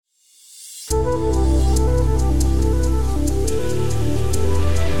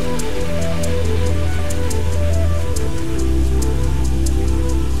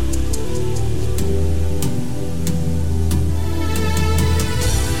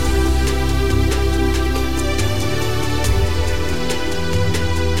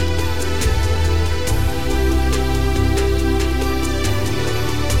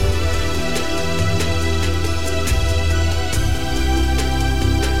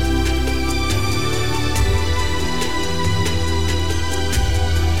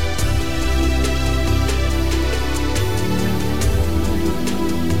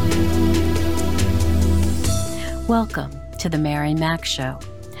Welcome to the Mary Mac Show,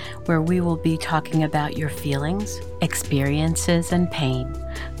 where we will be talking about your feelings, experiences, and pain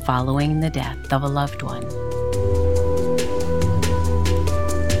following the death of a loved one.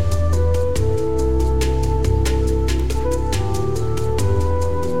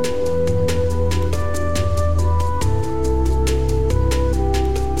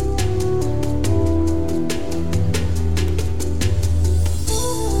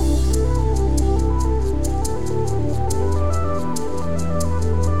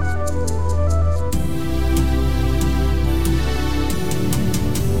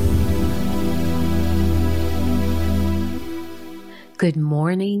 Good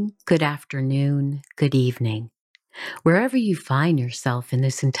morning, good afternoon, good evening. Wherever you find yourself in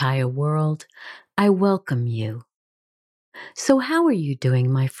this entire world, I welcome you. So how are you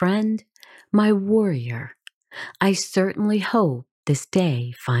doing, my friend, my warrior? I certainly hope this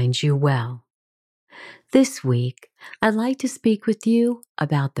day finds you well. This week, I'd like to speak with you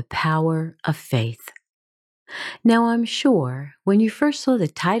about the power of faith. Now, I'm sure when you first saw the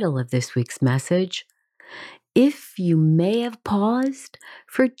title of this week's message, if you may have paused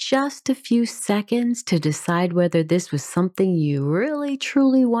for just a few seconds to decide whether this was something you really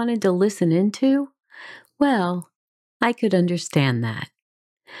truly wanted to listen into, well, I could understand that.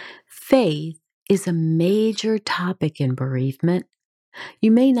 Faith is a major topic in bereavement.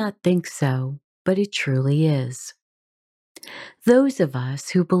 You may not think so, but it truly is. Those of us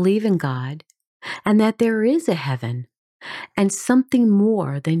who believe in God and that there is a heaven and something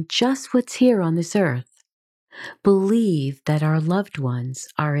more than just what's here on this earth, believe that our loved ones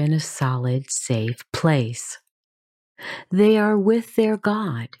are in a solid, safe place. They are with their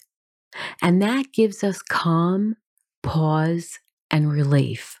God, and that gives us calm, pause, and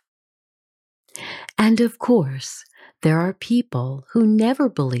relief. And of course, there are people who never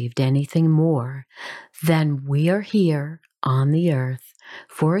believed anything more than we are here on the earth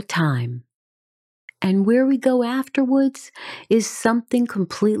for a time, and where we go afterwards is something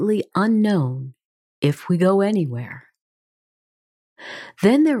completely unknown if we go anywhere.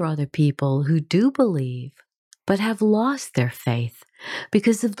 Then there are other people who do believe, but have lost their faith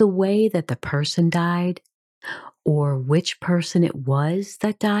because of the way that the person died, or which person it was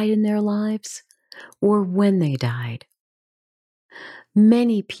that died in their lives, or when they died.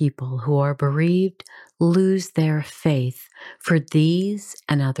 Many people who are bereaved lose their faith for these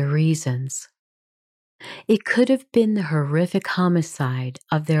and other reasons. It could have been the horrific homicide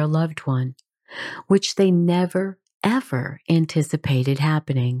of their loved one, which they never ever anticipated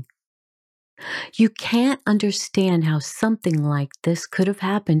happening. You can't understand how something like this could have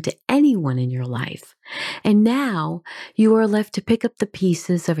happened to anyone in your life, and now you are left to pick up the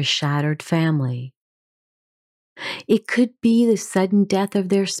pieces of a shattered family. It could be the sudden death of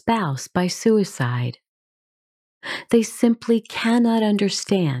their spouse by suicide. They simply cannot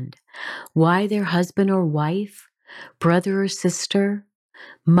understand why their husband or wife, brother or sister,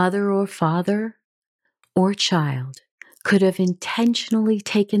 mother or father, or child could have intentionally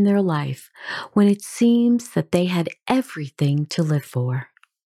taken their life when it seems that they had everything to live for.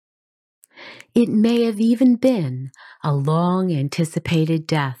 It may have even been a long anticipated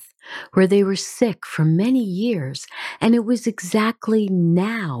death where they were sick for many years and it was exactly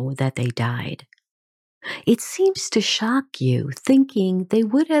now that they died. It seems to shock you thinking they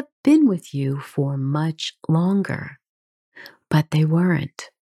would have been with you for much longer, but they weren't.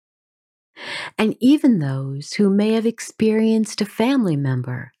 And even those who may have experienced a family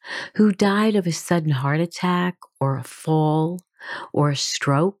member who died of a sudden heart attack or a fall or a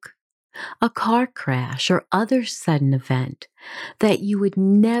stroke, a car crash or other sudden event that you would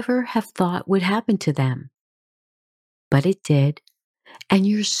never have thought would happen to them. But it did, and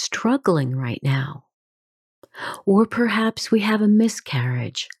you're struggling right now. Or perhaps we have a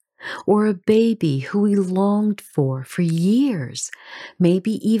miscarriage, or a baby who we longed for years,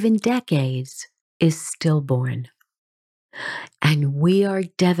 maybe even decades, is stillborn. And we are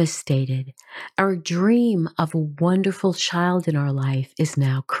devastated. Our dream of a wonderful child in our life is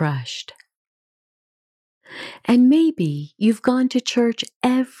now crushed. And maybe you've gone to church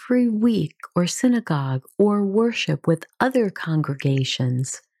every week or synagogue or worship with other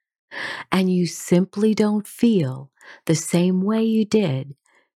congregations, and you simply don't feel the same way you did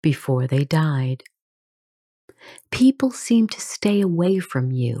before they died. People seem to stay away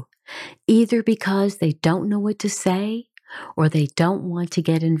from you, either because they don't know what to say or they don't want to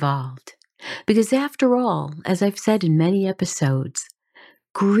get involved. Because after all, as I've said in many episodes,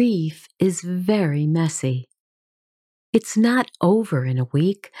 grief is very messy. It's not over in a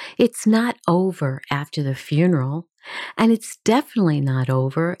week. It's not over after the funeral. And it's definitely not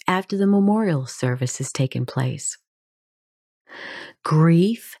over after the memorial service has taken place.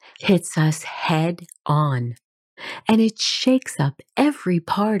 Grief hits us head on, and it shakes up every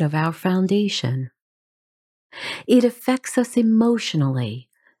part of our foundation. It affects us emotionally,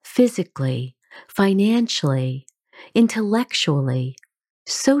 physically, financially, intellectually,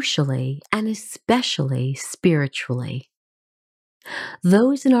 socially, and especially spiritually.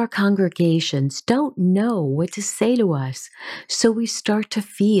 Those in our congregations don't know what to say to us, so we start to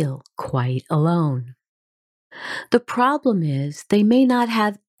feel quite alone. The problem is they may not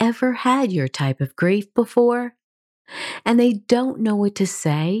have ever had your type of grief before, and they don't know what to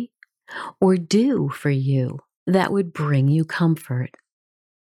say or do for you that would bring you comfort.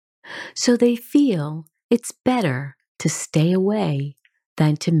 So they feel it's better to stay away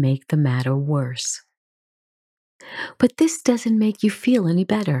than to make the matter worse. But this doesn't make you feel any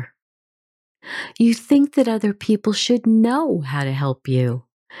better. You think that other people should know how to help you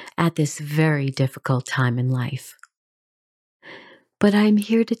at this very difficult time in life. But I'm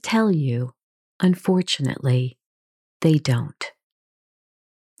here to tell you, unfortunately, they don't.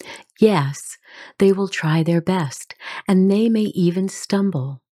 Yes, they will try their best, and they may even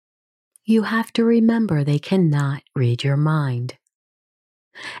stumble. You have to remember they cannot read your mind.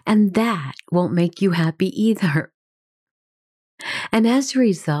 And that won't make you happy either. And as a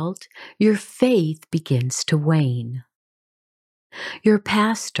result, your faith begins to wane. Your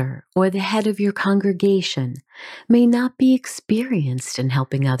pastor or the head of your congregation may not be experienced in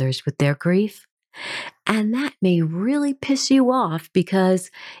helping others with their grief, and that may really piss you off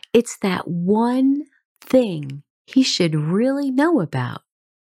because it's that one thing he should really know about,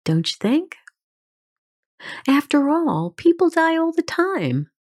 don't you think? After all, people die all the time.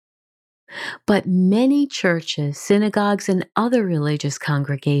 But many churches, synagogues, and other religious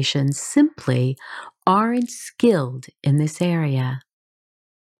congregations simply aren't skilled in this area.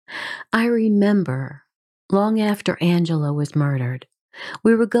 I remember long after Angela was murdered,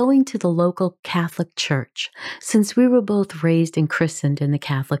 we were going to the local Catholic church since we were both raised and christened in the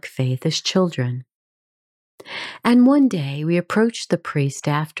Catholic faith as children. And one day we approached the priest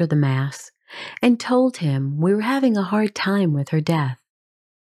after the Mass and told him we were having a hard time with her death.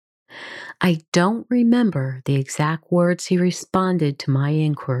 I don't remember the exact words he responded to my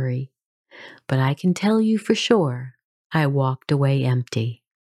inquiry, but I can tell you for sure I walked away empty.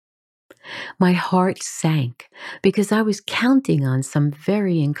 My heart sank because I was counting on some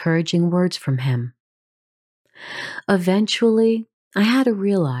very encouraging words from him. Eventually, I had to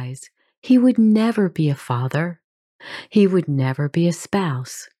realize he would never be a father, he would never be a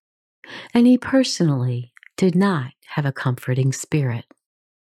spouse, and he personally did not have a comforting spirit.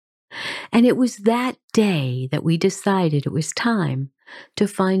 And it was that day that we decided it was time to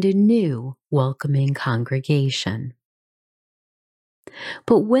find a new welcoming congregation.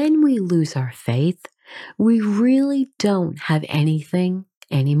 But when we lose our faith, we really don't have anything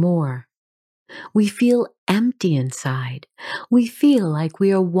anymore. We feel empty inside. We feel like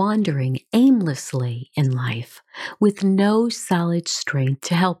we are wandering aimlessly in life with no solid strength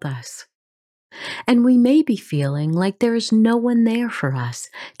to help us. And we may be feeling like there is no one there for us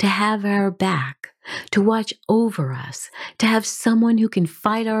to have our back, to watch over us, to have someone who can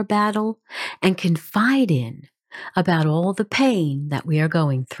fight our battle and confide in about all the pain that we are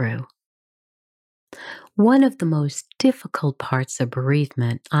going through. One of the most difficult parts of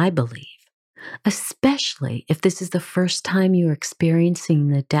bereavement, I believe, especially if this is the first time you're experiencing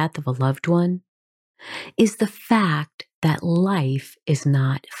the death of a loved one, is the fact that life is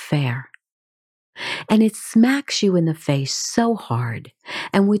not fair. And it smacks you in the face so hard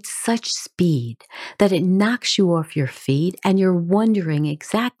and with such speed that it knocks you off your feet and you're wondering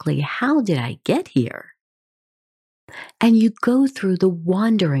exactly how did I get here? And you go through the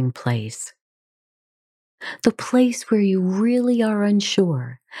wandering place, the place where you really are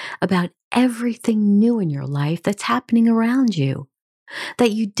unsure about everything new in your life that's happening around you,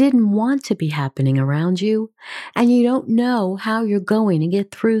 that you didn't want to be happening around you, and you don't know how you're going to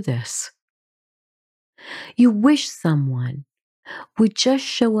get through this. You wish someone would just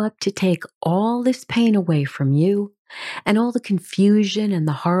show up to take all this pain away from you and all the confusion and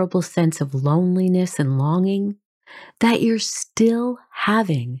the horrible sense of loneliness and longing that you're still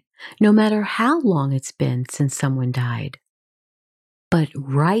having, no matter how long it's been since someone died. But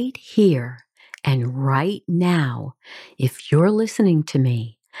right here and right now, if you're listening to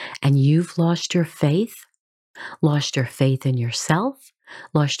me and you've lost your faith in yourself,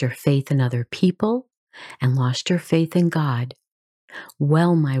 lost your faith in other people, and lost your faith in God,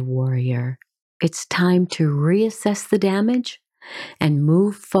 well, my warrior, it's time to reassess the damage and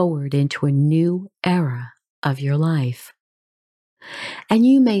move forward into a new era of your life. And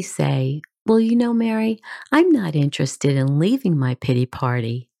you may say, Well, Mary, I'm not interested in leaving my pity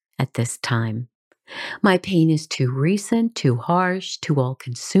party at this time. My pain is too recent, too harsh, too all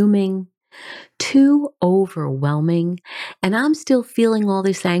consuming, too overwhelming, and I'm still feeling all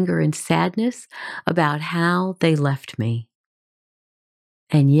this anger and sadness about how they left me.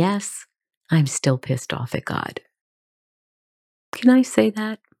 And yes, I'm still pissed off at God. Can I say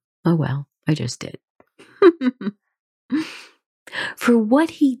that? Oh well, I just did. For what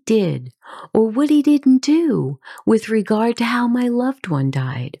he did or what he didn't do with regard to how my loved one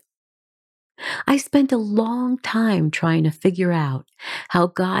died. I spent a long time trying to figure out how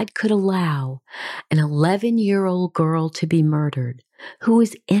God could allow an 11-year-old girl to be murdered who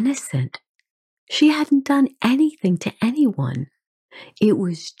was innocent. She hadn't done anything to anyone. It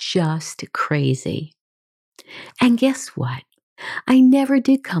was just crazy. And guess what? I never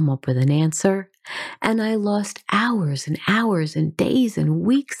did come up with an answer, and I lost hours and hours and days and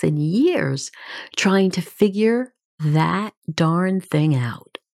weeks and years trying to figure that darn thing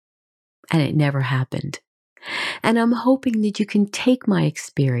out. And it never happened. And I'm hoping that you can take my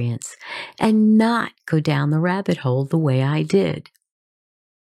experience and not go down the rabbit hole the way I did.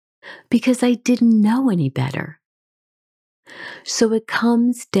 Because I didn't know any better. So it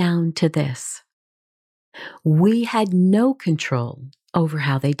comes down to this. We had no control over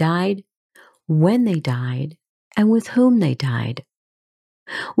how they died, when they died, and with whom they died.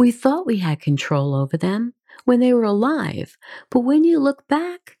 We thought we had control over them when they were alive, but when you look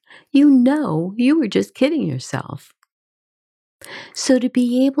back, you know you were just kidding yourself. So to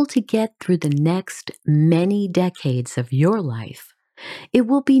be able to get through the next many decades of your life, it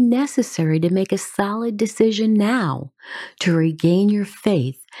will be necessary to make a solid decision now to regain your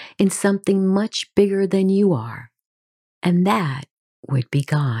faith in something much bigger than you are, and that would be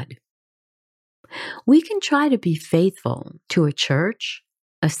God. We can try to be faithful to a church,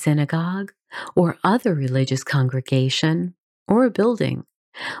 a synagogue, or other religious congregation, or a building,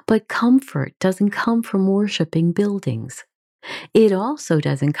 but comfort doesn't come from worshiping buildings. It also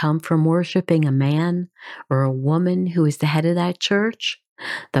doesn't come from worshiping a man or a woman who is the head of that church,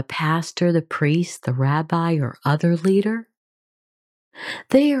 the pastor, the priest, the rabbi, or other leader.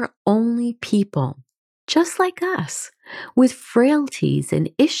 They are only people, just like us, with frailties and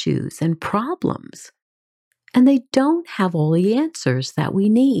issues and problems. And they don't have all the answers that we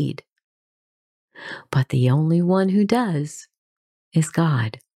need. But the only one who does is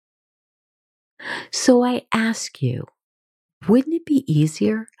God. So I ask you, wouldn't it be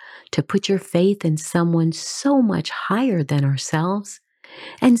easier to put your faith in someone so much higher than ourselves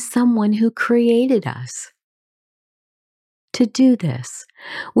and someone who created us? To do this,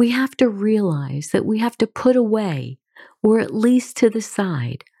 we have to realize that we have to put away, or at least to the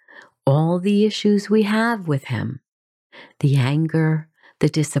side, all the issues we have with Him, the anger, the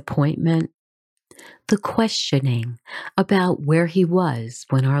disappointment, the questioning about where He was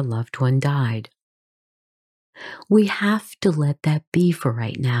when our loved one died. We have to let that be for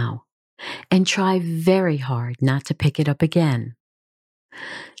right now and try very hard not to pick it up again.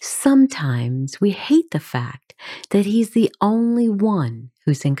 Sometimes we hate the fact that He's the only one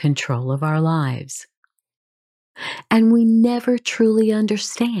who's in control of our lives. And we never truly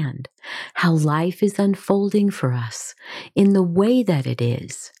understand how life is unfolding for us in the way that it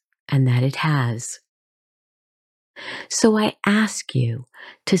is and that it has. So I ask you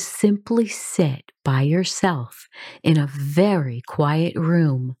to simply sit by yourself in a very quiet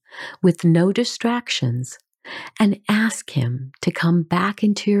room with no distractions and ask Him to come back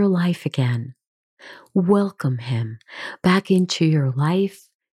into your life again. Welcome Him back into your life,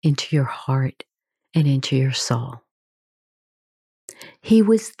 into your heart, and into your soul. He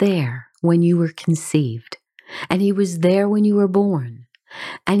was there when you were conceived, and He was there when you were born,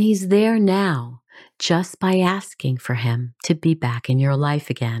 and He's there now just by asking for Him to be back in your life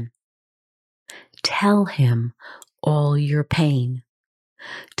again. Tell Him all your pain.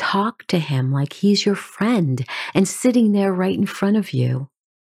 Talk to Him like He's your friend and sitting there right in front of you.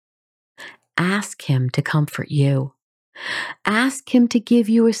 Ask Him to comfort you. Ask Him to give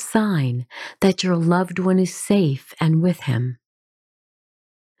you a sign that your loved one is safe and with Him.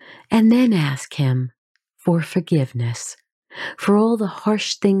 And then ask Him for forgiveness for all the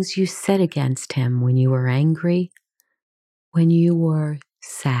harsh things you said against Him when you were angry, when you were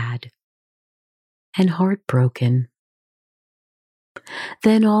sad and heartbroken.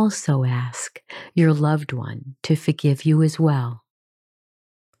 Then also ask your loved one to forgive you as well.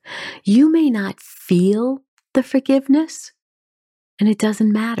 You may not feel the forgiveness, and it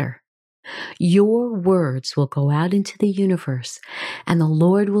doesn't matter. Your words will go out into the universe, and the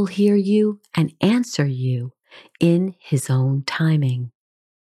Lord will hear you and answer you in His own timing.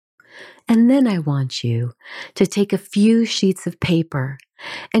 And then I want you to take a few sheets of paper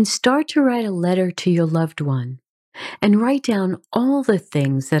and start to write a letter to your loved one and write down all the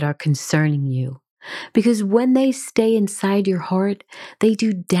things that are concerning you. Because when they stay inside your heart, they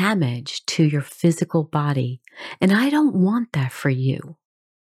do damage to your physical body. And I don't want that for you.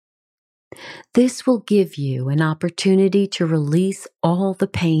 This will give you an opportunity to release all the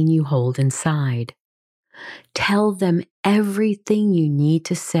pain you hold inside. Tell them everything you need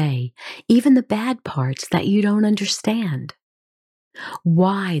to say, even the bad parts that you don't understand.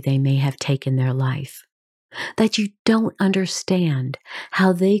 Why they may have taken their life. That you don't understand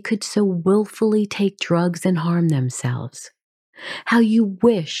how they could so willfully take drugs and harm themselves. How you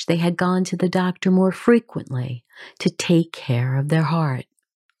wish they had gone to the doctor more frequently to take care of their heart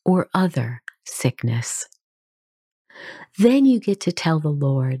or other sickness. Then you get to tell the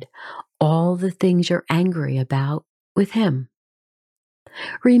Lord all the things you're angry about with Him.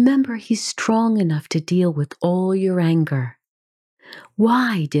 Remember, He's strong enough to deal with all your anger.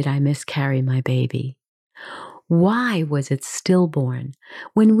 Why did I miscarry my baby? Why was it stillborn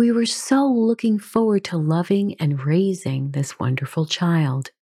when we were so looking forward to loving and raising this wonderful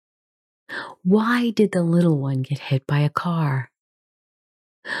child? Why did the little one get hit by a car?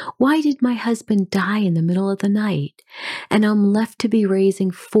 Why did my husband die in the middle of the night and I'm left to be raising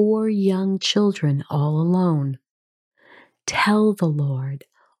 4 young children all alone? Tell the Lord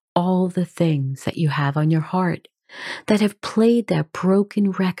all the things that you have on your heart that have played that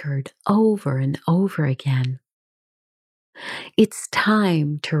broken record over and over again. It's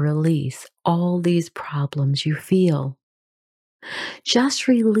time to release all these problems you feel. Just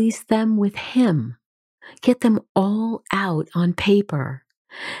release them with Him. Get them all out on paper.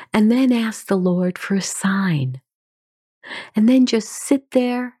 And then ask the Lord for a sign. And then just sit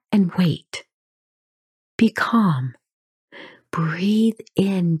there and wait. Be calm. Breathe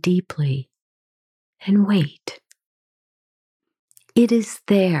in deeply and wait. It is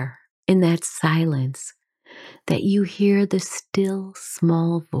there in that silence that you hear the still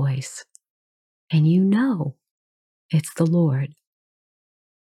small voice, and you know it's the Lord.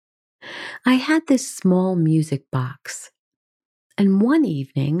 I had this small music box, and one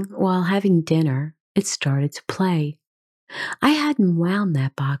evening while having dinner, it started to play. I hadn't wound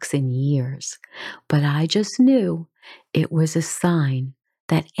that box in years, but I just knew it was a sign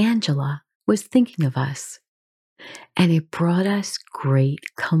that Angela was thinking of us, and it brought us great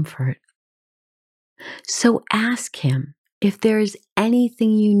comfort. So ask Him if there is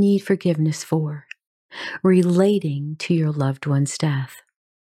anything you need forgiveness for relating to your loved one's death.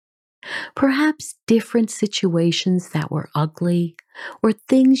 Perhaps different situations that were ugly or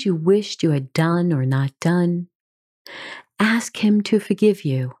things you wished you had done or not done. Ask Him to forgive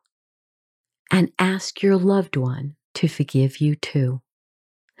you and ask your loved one to forgive you too.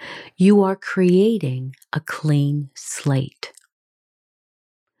 You are creating a clean slate.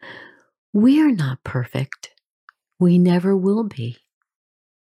 We are not perfect. We never will be.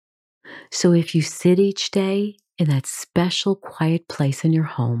 So if you sit each day in that special quiet place in your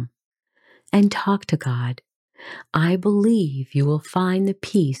home and talk to God, I believe you will find the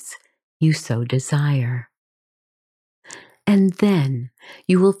peace you so desire. And then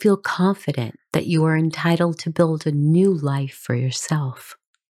you will feel confident that you are entitled to build a new life for yourself.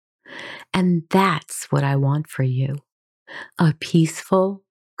 And that's what I want for you. A peaceful,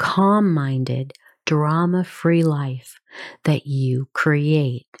 calm-minded, drama-free life that you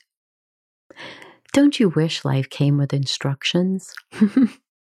create. Don't you wish life came with instructions?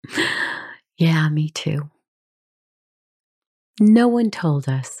 Yeah, me too. No one told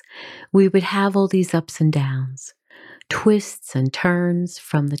us we would have all these ups and downs, twists and turns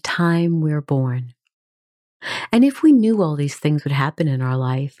from the time we're born. And if we knew all these things would happen in our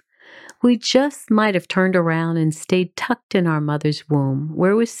life, we just might have turned around and stayed tucked in our mother's womb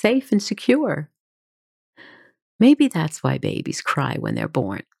where it was safe and secure. Maybe that's why babies cry when they're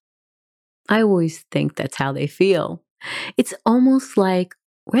born. I always think that's how they feel. It's almost like,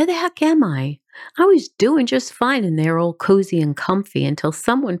 where the heck am I? I was doing just fine in there all cozy and comfy until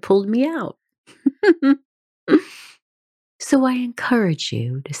someone pulled me out. So I encourage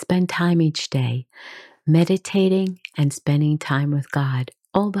you to spend time each day meditating and spending time with God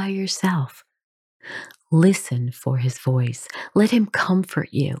all by yourself. Listen for His voice. Let Him comfort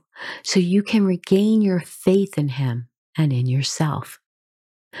you so you can regain your faith in Him and in yourself.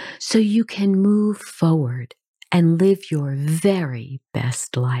 So you can move forward and live your very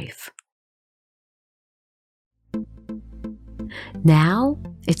best life. Now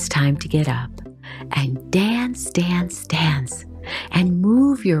it's time to get up and dance, dance, dance, and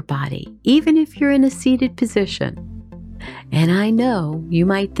move your body, even if you're in a seated position. And I know you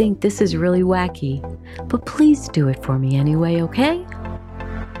might think this is really wacky, but please do it for me anyway, okay?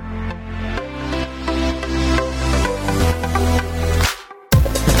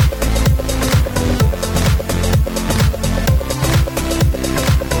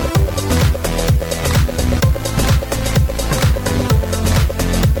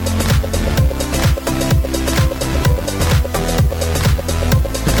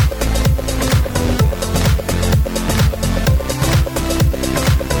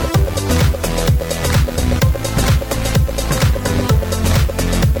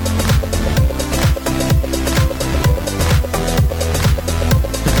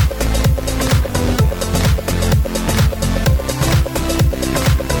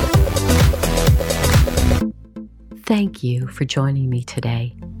 Thank you for joining me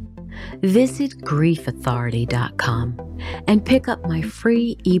today. Visit griefauthority.com and pick up my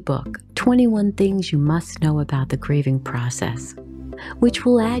free ebook, 21 Things You Must Know About the Grieving Process, which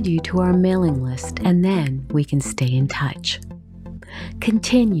will add you to our mailing list, and then we can stay in touch.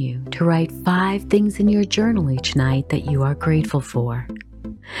 Continue to write 5 things in your journal each night that you are grateful for.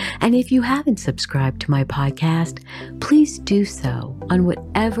 And if you haven't subscribed to my podcast, please do so on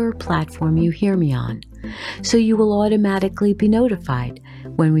whatever platform you hear me on, so you will automatically be notified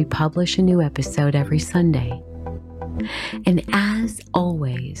when we publish a new episode every Sunday. And as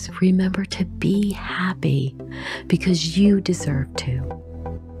always, remember to be happy because you deserve to.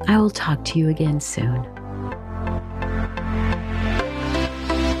 I will talk to you again soon.